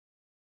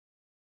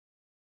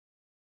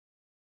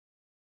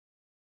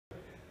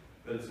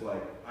But it's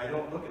like, I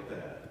don't look at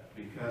that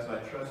because I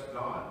trust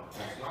God.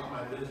 That's not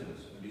my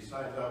business. And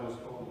besides, I was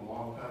told a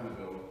long time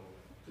ago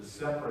to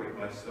separate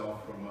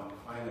myself from my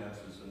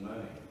finances and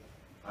money.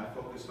 I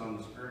focus on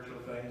the spiritual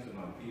things and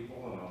on people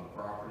and on the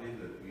property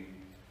that we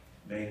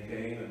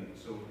maintain and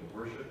so we can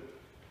worship.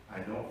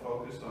 I don't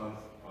focus on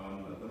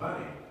the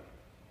money.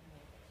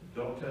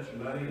 So don't touch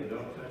money and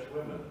don't touch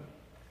women.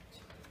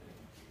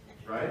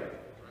 Right?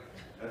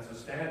 That's the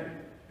standard.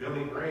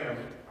 Billy Graham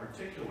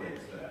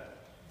articulates that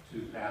to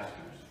pastors.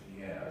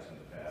 He has in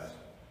the past.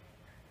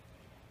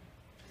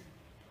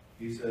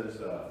 He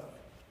says,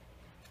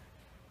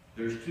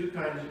 there's two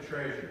kinds of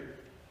treasure.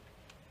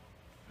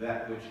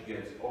 That which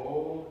gets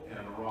old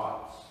and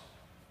rots,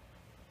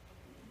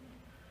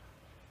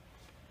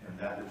 and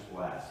that which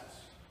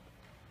lasts.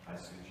 I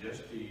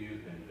suggest to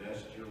you,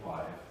 invest your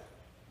life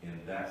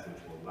in that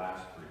which will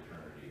last for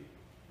eternity.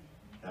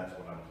 That's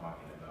what I'm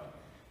talking about.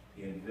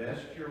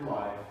 Invest your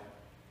life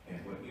in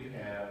what you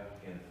have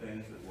in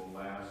things that will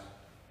last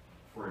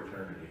for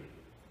eternity.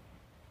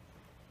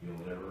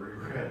 You'll never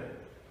regret it.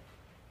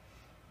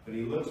 When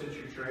he looks at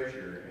your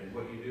treasure and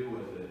what you do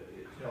with it,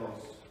 it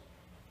tells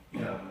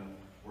him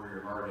where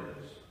your heart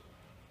is.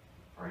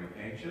 Are you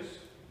anxious?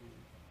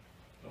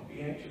 Don't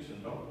be anxious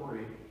and don't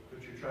worry.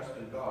 Put your trust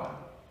in God.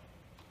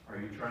 Are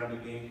you trying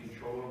to gain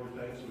control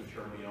over things which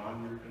are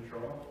beyond your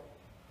control?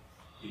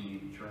 You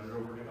need to turn it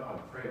over to God.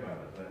 Pray about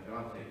it. Let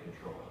God take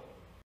control.